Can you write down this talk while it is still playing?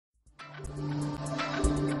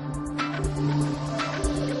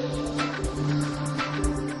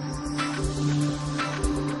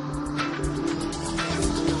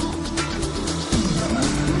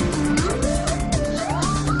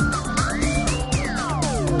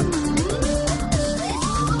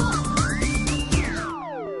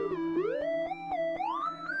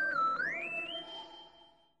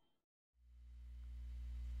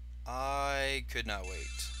could not wait.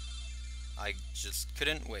 I just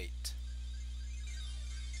couldn't wait.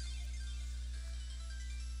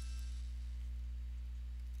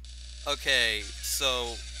 Okay,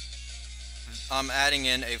 so I'm adding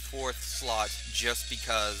in a fourth slot just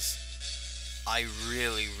because I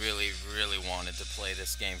really, really, really wanted to play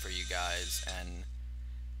this game for you guys, and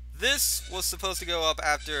this was supposed to go up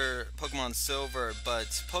after Pokemon Silver,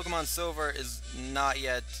 but Pokemon Silver is not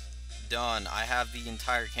yet done. I have the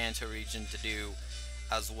entire Kanto region to do,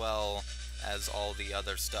 as well as all the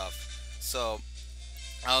other stuff. So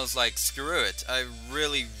I was like, screw it. I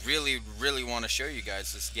really, really, really want to show you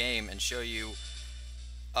guys this game and show you.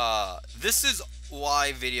 This is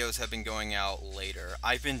why videos have been going out later.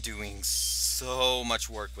 I've been doing so much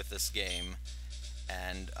work with this game,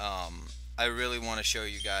 and I really want to show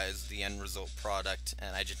you guys the end result product,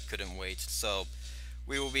 and I just couldn't wait. So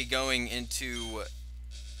we will be going into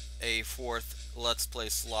a fourth Let's Play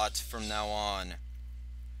slot from now on.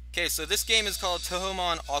 Okay, so this game is called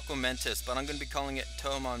Touhoumon Aquamentus, but I'm going to be calling it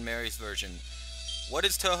Touhoumon Mary's version. What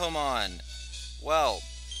is Touhoumon? Well,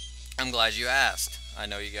 I'm glad you asked. I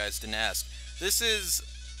know you guys didn't ask. This is,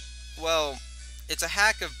 well, it's a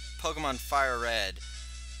hack of Pokemon Fire Red.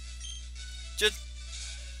 Just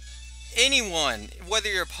anyone,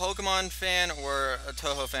 whether you're a Pokemon fan or a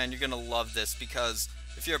Touhou fan, you're going to love this, because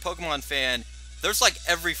if you're a Pokemon fan, there's like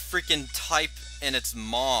every freaking type and its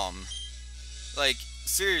mom. Like,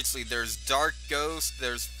 seriously, there's Dark Ghost,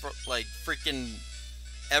 there's like freaking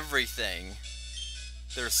everything.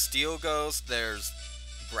 There's Steel Ghost, there's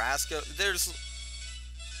Grass Ghost,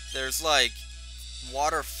 there's like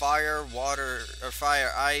Water Fire, Water or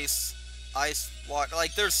Fire Ice, Ice Water,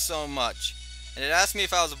 like there's so much. And it asked me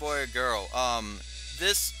if I was a boy or girl.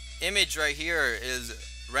 This image right here is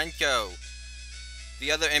Renko.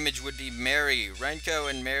 The other image would be Mary. Renko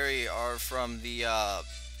and Mary are from the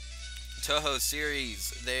Touhou series.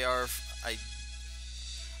 They are, I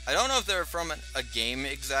don't know if they're from a game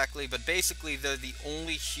exactly, but basically they're the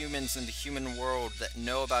only humans in the human world that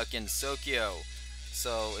know about Gensokyo.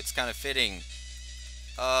 So it's kind of fitting.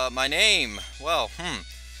 My name, well,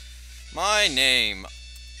 my name.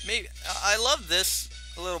 Maybe I love this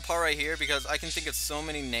little part right here because I can think of so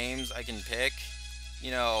many names I can pick. You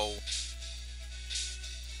know,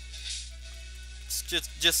 it's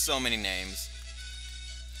just so many names.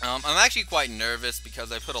 I'm actually quite nervous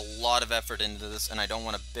because I put a lot of effort into this and I don't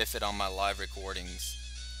want to biff it on my live recordings.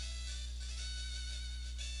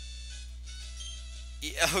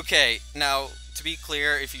 Yeah, okay, now to be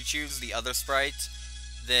clear, if you choose the other sprite,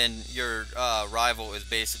 then your rival is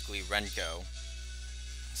basically Renko.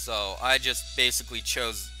 So I just basically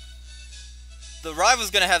chose. The rival's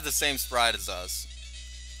gonna have the same sprite as us.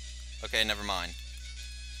 Okay, never mind.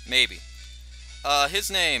 Maybe. His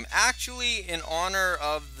name, actually in honor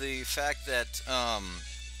of the fact that,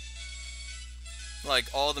 like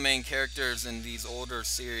all the main characters in these older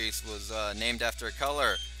series was named after a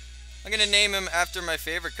color. I'm gonna name him after my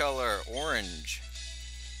favorite color, orange.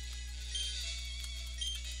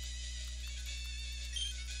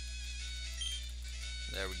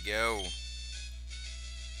 There we go.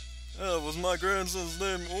 Was my grandson's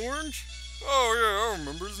name Orange? Oh yeah, I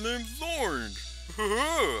remember his name's Orange.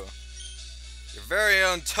 Your very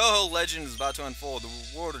own Touhou legend is about to unfold.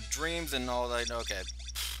 The world of dreams and all that. Okay.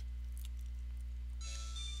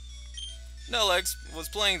 Nolex was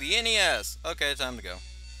playing the NES. Okay, time to go.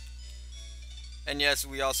 And yes,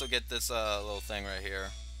 we also get this little thing right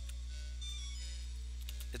here.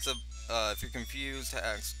 It's a if you're confused,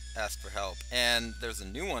 ask for help. And there's a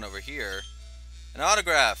new one over here. An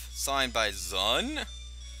autograph signed by Zun.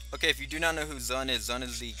 Okay, if you do not know who Zun is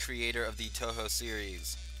the creator of the Touhou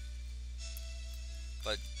series.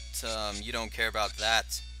 But you don't care about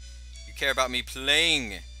that. You care about me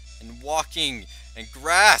playing and walking and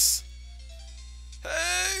grass.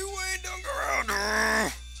 Hey, wait, don't go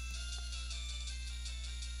around.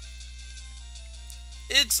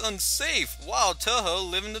 It's unsafe. Wild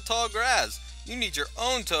Touhou live in the tall grass. You need your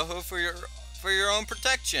own Touhou for your own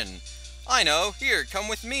protection. I know. Here, come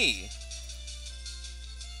with me.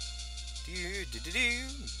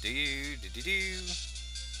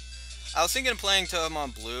 I was thinking of playing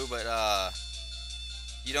Touhoumon Blue, but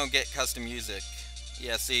you don't get custom music.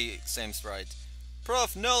 Yeah, see, same sprite.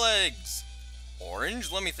 Prof, no legs.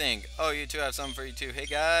 Orange? Let me think. Oh, you two have something for you too. Hey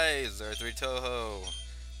guys, there are 3 Touhou.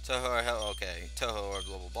 Touhou are hell. Okay, Touhou are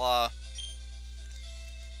blah blah blah.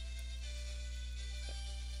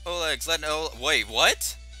 Olex, let no. Wait,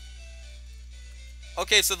 what?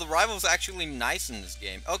 Okay, so the rival's actually nice in this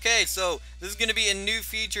game. Okay, so this is going to be a new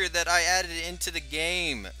feature that I added into the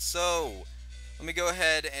game. So, let me go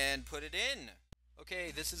ahead and put it in.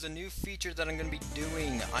 Okay, this is a new feature that I'm going to be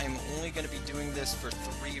doing. I'm only going to be doing this for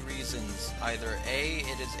 3 reasons. Either A,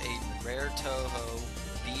 it is a rare Touhou,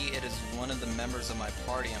 B, it is one of the members of my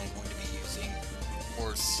party I'm going to be using,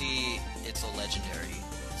 or C, it's a legendary.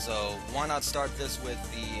 So why not start this with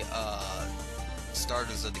the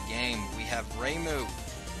starters of the game. We have Reimu.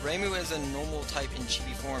 Reimu is a normal type in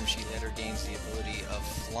Chibi form. She later gains the ability of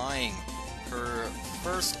flying. Her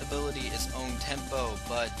first ability is Own Tempo,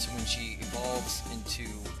 but when she evolves into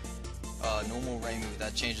normal Reimu,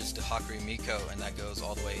 that changes to Hakuri Miko, and that goes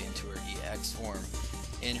all the way into her EX form.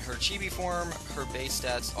 In her Chibi form, her base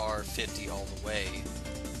stats are 50 all the way,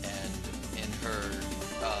 and in her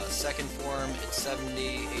second form, it's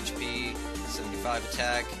 70 HP, 75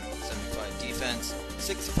 attack, 75 defense,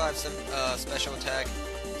 65 special attack,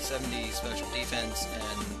 70 special defense,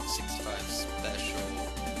 and 65 special,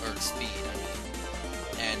 or speed, I mean.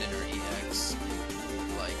 And in her EX,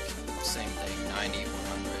 like, same thing, 90, 100,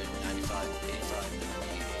 95, 85,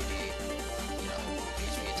 90, 80, you know,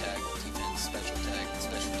 HP attack, defense, special attack,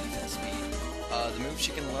 special defense, speed. The moves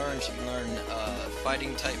she can learn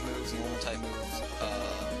fighting type moves, normal type moves,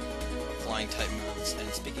 flying type moves. And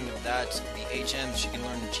speaking of that, the HMs she can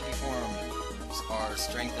learn in Chibi form are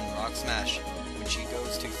Strength and Rock Smash. When she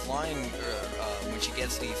goes to flying, when she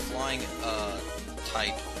gets the flying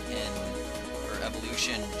type in her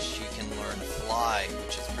evolution, she can learn Fly,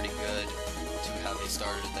 which is pretty good to have a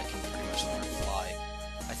starter that can pretty much learn Fly.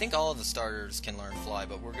 I think all of the starters can learn Fly,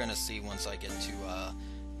 but we're gonna see once I get to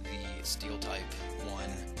the Steel type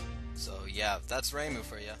one. So yeah, that's Reimu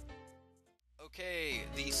for you. Okay,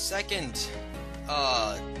 the second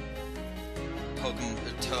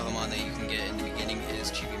Touhoumon that you can get in the beginning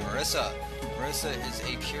is Chibi Marissa. Marissa is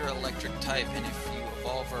a pure electric type, and if you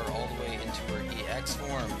evolve her all the way into her EX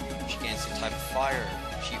form, she gains the type of fire.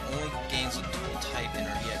 She only gains a dual type in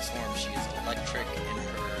her EX form. She is electric in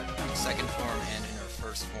her second form and in her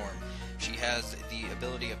first form. She has the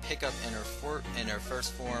ability of pickup in her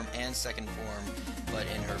first form and second form, but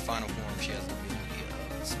in her final form she has the ability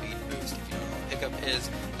of speed boost. If you don't know what pickup is,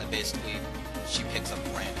 that basically she picks up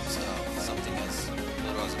random stuff, something as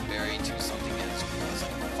little as a berry to something as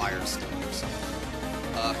like a firestone or something.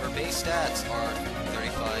 Her base stats are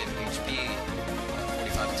 35 HP,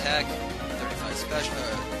 45 attack, 35 special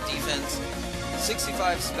defense,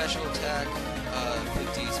 65 special attack,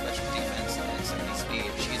 50 special defense, and 70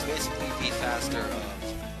 speed. She is basically the faster of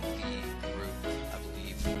the group, I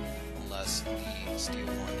believe, unless the Steel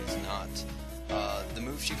one is not. The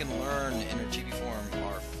moves she can learn in her Chibi form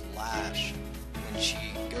are Flash. When she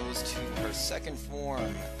goes to her second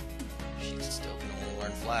form, she still can only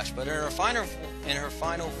learn Flash, but in her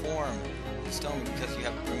final form, please tell me, because you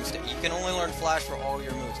have Broomstick, you can only learn Flash for all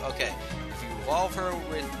your moves. Okay, if you evolve her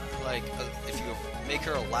with, like, if you make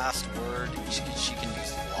her a last word, she can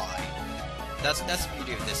use Fly. That's the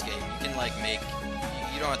beauty of this game. You can, like,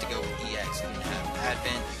 you don't have to go with EX. You can have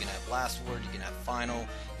Advent, you can have last word, you can have final.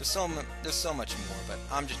 There's so much more, but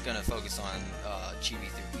I'm just gonna focus on Chibi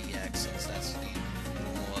through EX, since that's the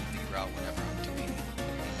normal of the route whenever I'm doing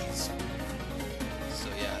these. So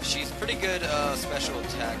yeah, she's pretty good special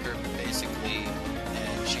attacker, basically,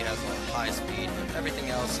 and she has a high speed, but everything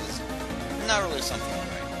else is not really something to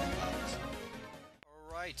write about.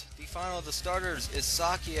 Alright, the final of the starters is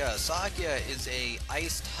Sakia. Sakia is a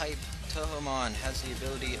Ice-type Touhoumon, has the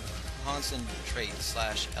ability of Concentrate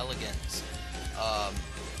 / Elegance.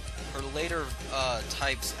 Her later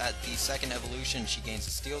types at the second evolution, she gains a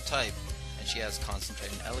Steel type, and she has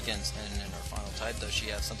Concentrate and Elegance, and in her final type, does she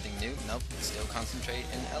have something new? Nope, still Concentrate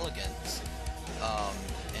and Elegance.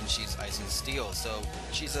 And she's Ice and Steel, so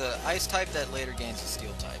she's a Ice type that later gains a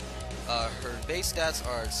Steel type. Her base stats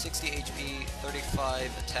are 60 HP,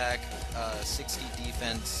 35 attack, 60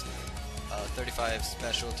 defense, 35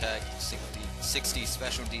 special attack, 60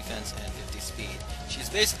 special defense, and 50 speed. She's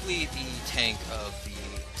basically the tank of the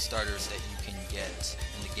starters that you can get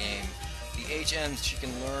in the game. The HMs she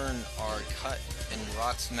can learn are Cut and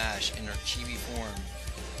Rock Smash in her Chibi form.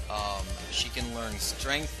 She can learn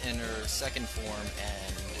Strength in her second form,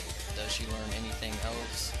 and does she learn anything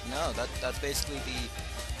else? No, that's basically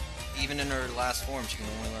even in her last form, she can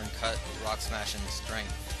only learn Cut, Rock Smash, and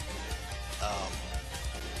Strength.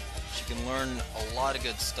 She can learn a lot of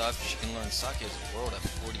good stuff. She can learn Sakia's World at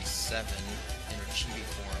 47 in her Chibi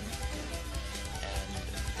form, and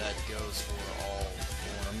that goes for all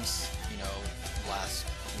forms, you know, last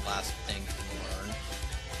thing you can learn.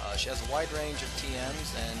 She has a wide range of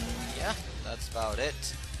TMs, and yeah, that's about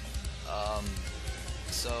it.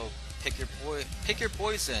 So pick your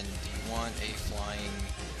poison. Do you want a flying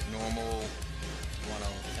normal? Do you want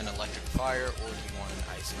an electric fire, or do you want an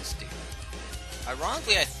ice and steel?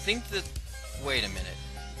 Ironically, I think that... Wait a minute.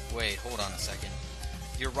 Wait, hold on a second.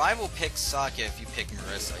 Your rival picks Sakia if you pick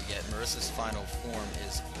Marissa, yet Marissa's final form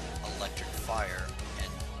is Electric Fire,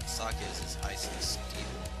 and Sakia's is Ice and Steel.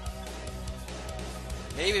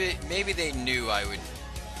 Maybe they knew I wouldn't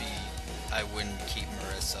keep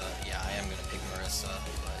Marissa. Yeah, I am gonna pick Marissa,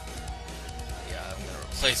 but yeah, I'm gonna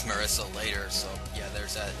replace Marissa later, so yeah,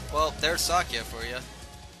 there's that. Well, there's Sakia for you.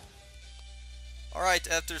 Alright,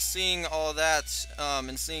 after seeing all that,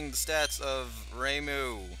 and seeing the stats of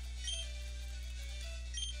Reimu,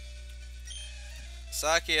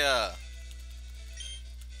 Sakia,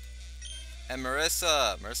 and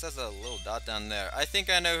Marissa. Marissa's a little dot down there. I think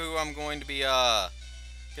I know who I'm going to be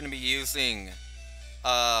using.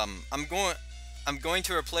 I'm going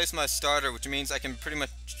to replace my starter, which means I can pretty much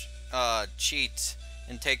cheat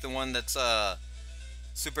and take the one that's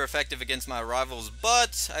super effective against my rivals,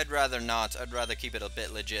 but I'd rather not. I'd rather keep it a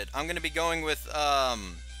bit legit. I'm going to be going with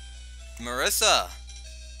Marissa.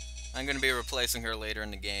 I'm going to be replacing her later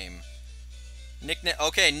in the game.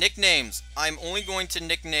 Okay, nicknames. I'm only going to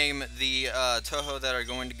nickname the Touhou that are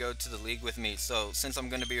going to go to the league with me. So since I'm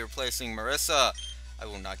going to be replacing Marissa, I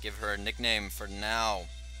will not give her a nickname for now.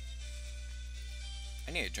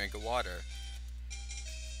 I need a drink of water.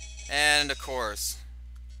 And of course,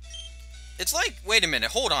 it's like, wait a minute,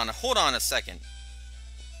 hold on a second.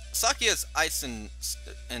 Sakia's Ice and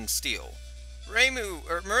Steel.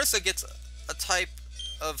 Marissa gets a type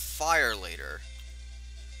of fire later.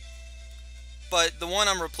 But the one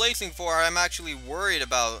I'm replacing for, I'm actually worried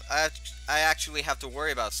about. I actually have to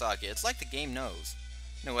worry about Sakia. It's like the game knows.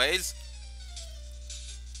 Anyways,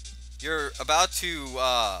 you're about to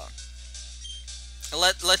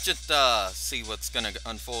let's just see what's gonna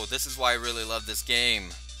unfold. This is why I really love this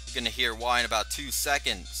game. You're gonna hear why in about 2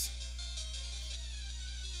 seconds.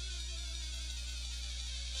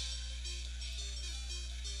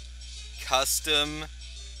 Custom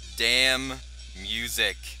damn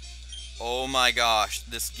music. Oh my gosh,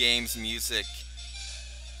 this game's music.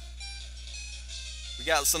 We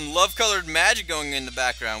got some love-colored magic going in the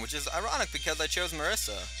background, which is ironic because I chose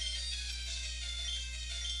Marissa.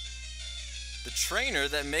 The trainer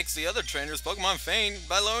that makes the other trainers Pokemon faint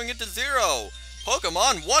by lowering it to 0.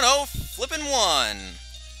 Pokemon 1-0 flippin' 1.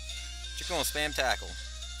 Chicken will spam tackle.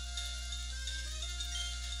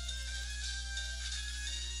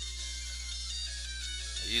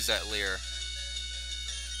 Use that Leer.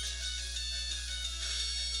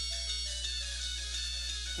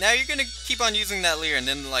 Now you're gonna keep on using that Leer and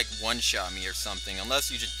then like one-shot me or something, unless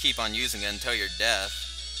you just keep on using it until you're deaf.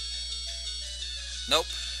 Nope.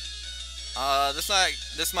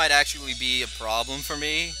 This might actually be a problem for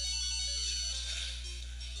me.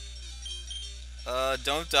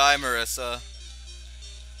 Don't die, Marissa.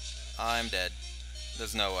 I'm dead.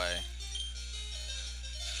 There's no way.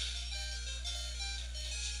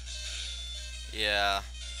 Yeah.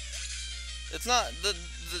 It's not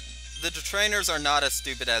the trainers are not as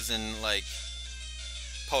stupid as in like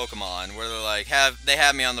Pokemon, where they're like they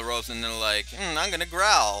have me on the ropes and they're like, I'm gonna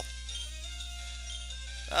growl.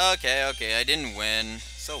 Okay, I didn't win.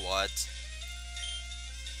 So what?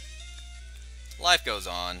 Life goes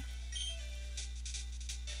on.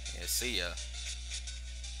 Yeah, see ya.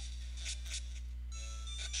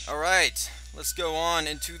 Alright, let's go on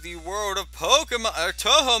into the world of Pokemon or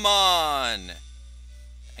Touhoumon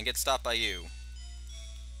and get stopped by you.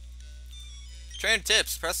 Trainer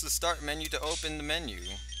tips, press the start menu to open the menu.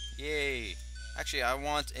 Yay. Actually, I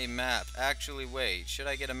want a map. Actually, wait, should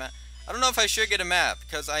I get a map? I don't know if I should get a map,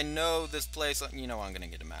 because I know this place, you know I'm gonna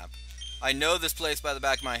get a map. I know this place by the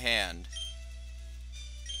back of my hand.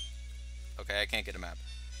 Okay, I can't get a map.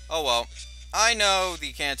 Oh well, I know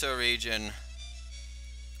the Kanto region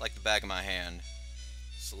like the back of my hand.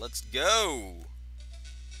 So let's go!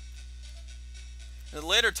 In the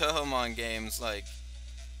later Touhoumon games, like,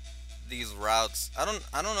 these routes, I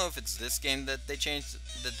don't know if it's this game that they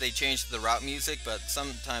changed the route music, but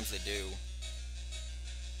sometimes they do.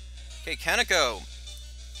 Okay, Kaneko.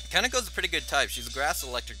 Kaneko's a pretty good type. She's a grass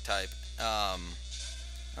electric type. Oh,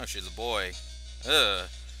 she's a boy. Ugh.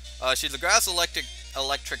 She's a grass electric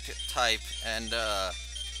type, and I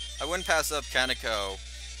wouldn't pass up Kaneko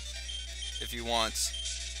if you want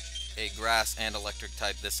a grass and electric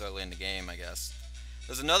type this early in the game, I guess.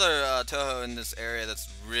 There's another Touhou in this area that's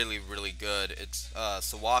really, really good. It's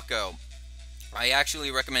Sawako. I actually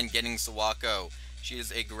recommend getting Sawako. She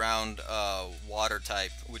is a ground water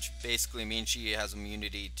type, which basically means she has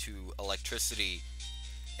immunity to electricity.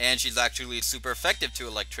 And she's actually super effective to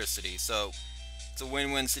electricity, so it's a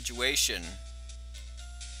win-win situation.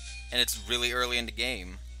 And it's really early in the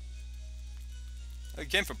game. I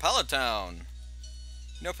came from Pallet Town.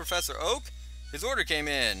 No, Professor Oak? His order came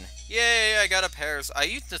in. Yay, I got a pair. I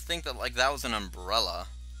used to think that, like, that was an umbrella.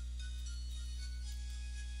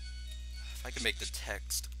 If I could make the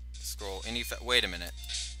text scroll any wait a minute.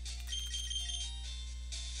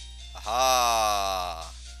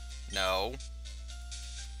 Aha! No.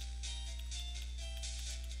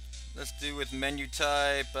 Let's do with menu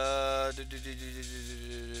type,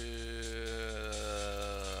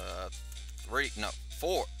 3, no,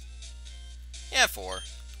 4. Yeah, 4.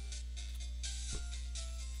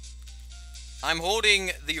 I'm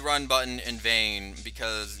holding the run button in vain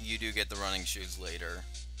because you do get the running shoes later.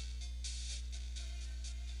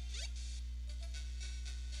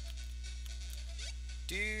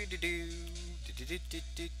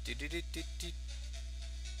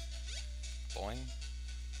 Boing.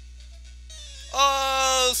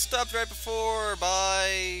 Oh, stopped right before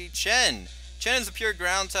by Chen. Chen is a pure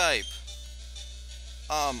ground type.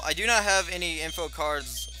 I do not have any info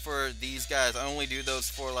cards for these guys. I only do those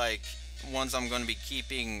for, like, ones I'm going to be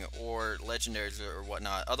keeping or legendaries or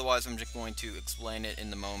whatnot. Otherwise, I'm just going to explain it in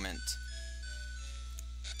the moment.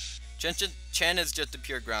 Chen is just a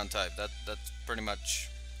pure ground type. That's pretty much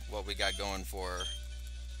what we got going for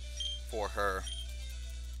her.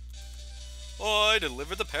 I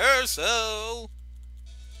delivered the parcel.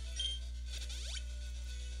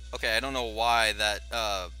 Okay, I don't know why that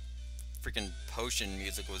freaking potion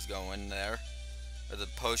music was going there, or the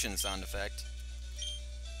potion sound effect.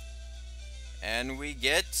 And we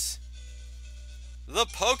get the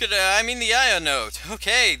the Ionote.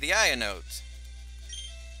 Okay, the Ionote.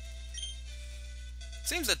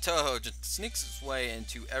 Seems that Touhou just sneaks its way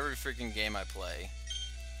into every freaking game I play.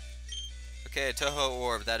 Okay, a Touhou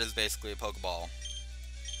Orb, that is basically a Pokeball.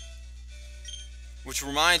 Which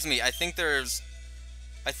reminds me, I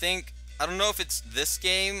don't know if it's this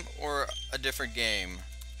game or a different game.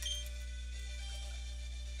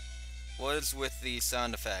 What is with the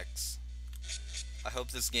sound effects? I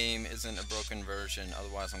hope this game isn't a broken version,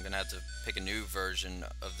 otherwise I'm gonna have to pick a new version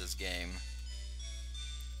of this game.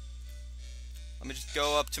 Let me just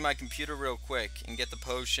go up to my computer real quick and get the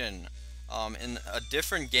potion. In a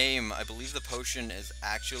different game, I believe the potion is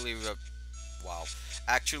actually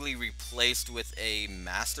replaced with a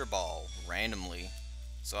Master Ball randomly.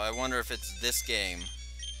 So I wonder if it's this game.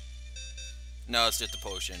 No, it's just a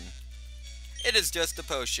potion. It is just a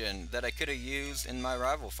potion that I could have used in my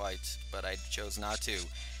rival fight, but I chose not to.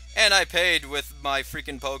 And I paid with my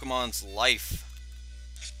freaking Pokemon's life.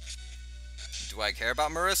 Do I care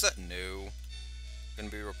about Marissa? No. Gonna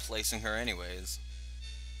be replacing her anyways.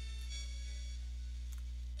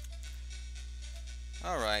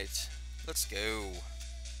 Alright, let's go.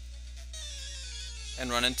 And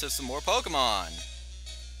run into some more Pokemon.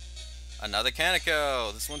 Another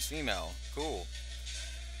Kaneko. This one's female. Cool.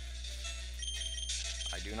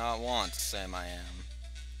 I do not want Sam I am.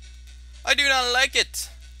 I do not like it.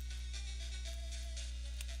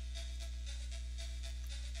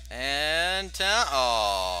 And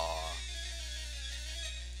aww.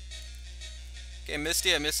 Okay,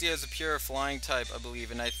 Mistia. Mistia is a pure flying type, I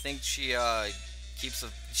believe, and I think she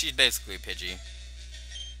she's basically a Pidgey.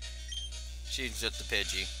 She's just a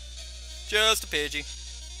Pidgey. Just a Pidgey.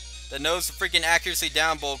 That knows the freaking accuracy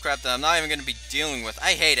down bullcrap that I'm not even going to be dealing with.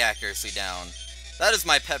 I hate accuracy down. That is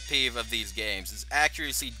my pet peeve of these games, is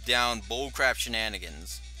accuracy down bullcrap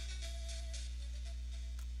shenanigans.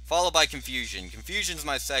 Followed by confusion. Confusion's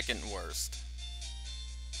my second worst.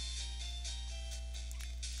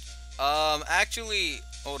 Actually,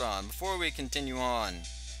 hold on, before we continue on,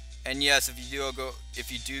 and yes, if you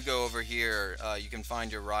do go over here, you can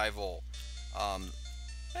find your rival.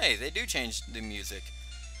 Hey, they do change the music.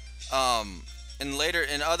 And later,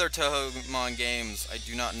 in other Touhoumon games, I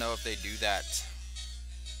do not know if they do that.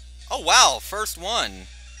 Oh wow, first one!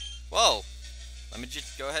 Whoa, let me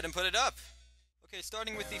just go ahead and put it up. Okay,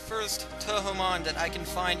 starting with the first Touhoumon that I can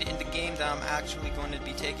find in the game that I'm actually going to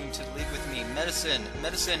be taking to the league with me, Medicine.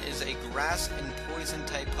 Medicine is a grass and poison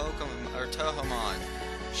type Pokemon, or Touhoumon.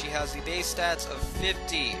 She has the base stats of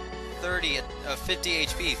 50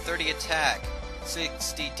 HP, 30 attack,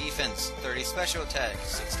 60 defense, 30 special attack,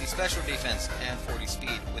 60 special defense, and 40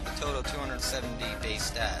 speed, with a total 270 base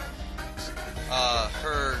stat.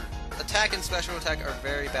 Her attack and special attack are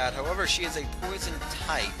very bad, however she is a poison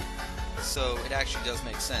type, so it actually does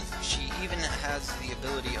make sense. She even has the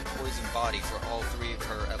ability of Poison Body for all 3 of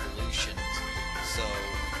her evolutions, so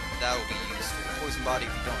that will be useful. Poison Body,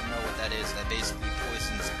 if you don't know what that is, that basically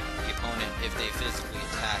poisons the opponent if they physically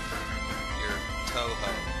attack your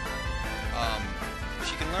Touhou.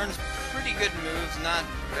 She can learn pretty good moves, not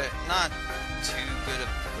too good of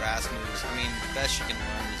grass moves. I mean, the best you can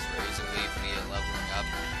learn is Razor Leaf via leveling up.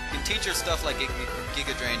 You can teach her stuff like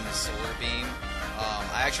Giga Drain and Solar Beam.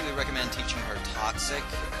 I actually recommend teaching her Toxic,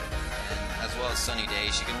 and as well as Sunny Day.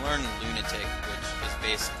 She can learn Lunatic, which is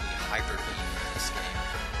basically Hyper Beam in this game.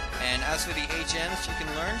 And as for the HMs she can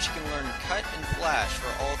learn Cut and Flash for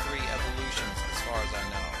all 3 evolutions, as far as I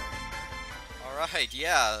know. Alright,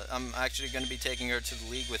 yeah, I'm actually going to be taking her to the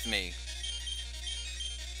league with me.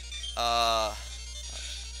 I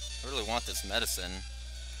really want this medicine.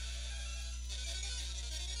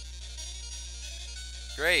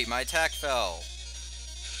 Great, my attack fell.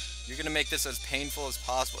 You're gonna make this as painful as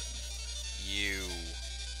possible. You.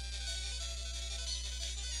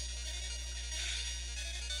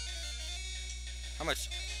 How much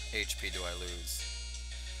HP do I lose?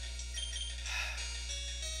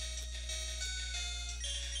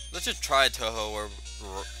 Let's just try a Touhou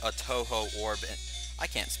orb. I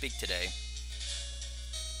can't speak today.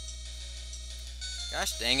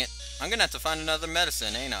 Gosh dang it. I'm gonna have to find another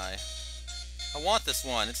medicine, ain't I? I want this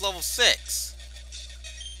one. It's level 6.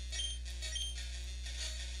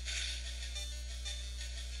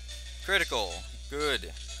 Critical.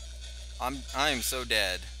 Good. I'm so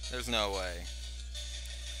dead. There's no way.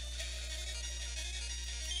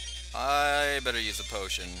 I better use a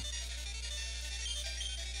potion.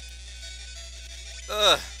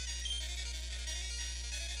 Ugh.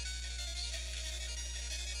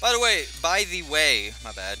 By the way,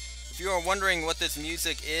 my bad. If you are wondering what this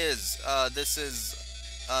music is, this is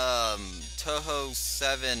Touhou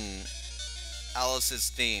 7 Alice's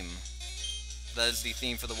theme. That is the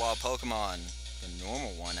theme for the wild Pokemon. The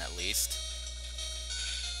normal one, at least.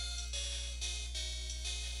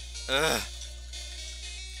 Ugh.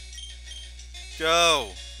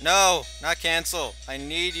 Go! No! Not cancel! I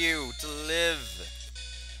need you to live!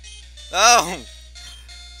 Oh!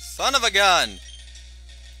 Son of a gun!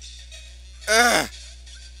 Ugh!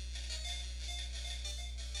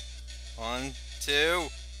 1, 2,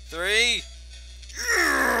 3.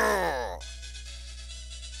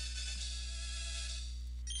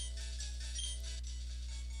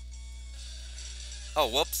 Oh,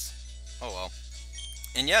 whoops. Oh well.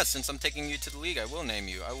 And yes, since I'm taking you to the league, I will name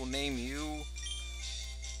you. I will name you...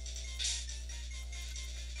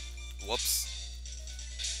 Whoops.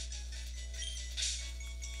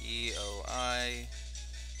 P-O-I...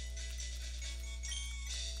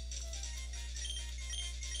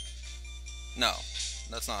 No,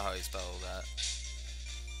 that's not how you spell that.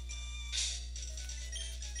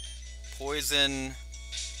 Poison...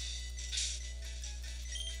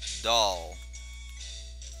 Doll.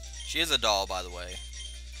 She is a doll, by the way.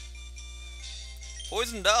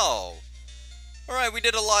 Poison Doll! Alright, we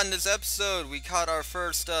did a lot in this episode. We caught our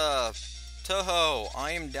first, Touhou.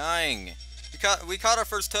 I am dying. We caught our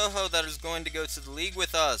first Touhou that is going to go to the league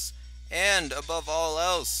with us. And, above all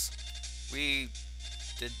else, we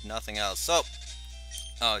did nothing else. So,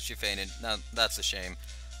 oh, she fainted. Now, that's a shame.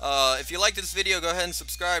 If you liked this video, go ahead and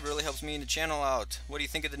subscribe. It really helps me and the channel out. What do you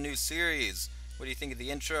think of the new series? What do you think of the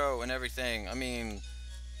intro and everything? I mean,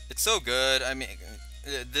 it's so good. I mean,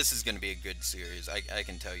 this is going to be a good series. I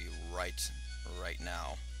can tell you right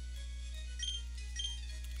now.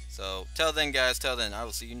 So, till then, guys, I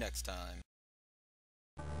will see you next time.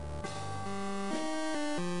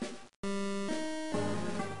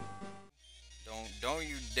 Don't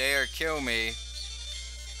you dare kill me.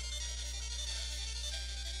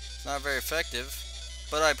 It's not very effective,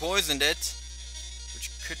 but I poisoned it,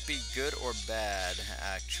 which could be good or bad,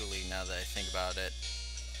 actually, now that I think about it.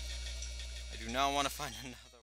 I do not want to find another.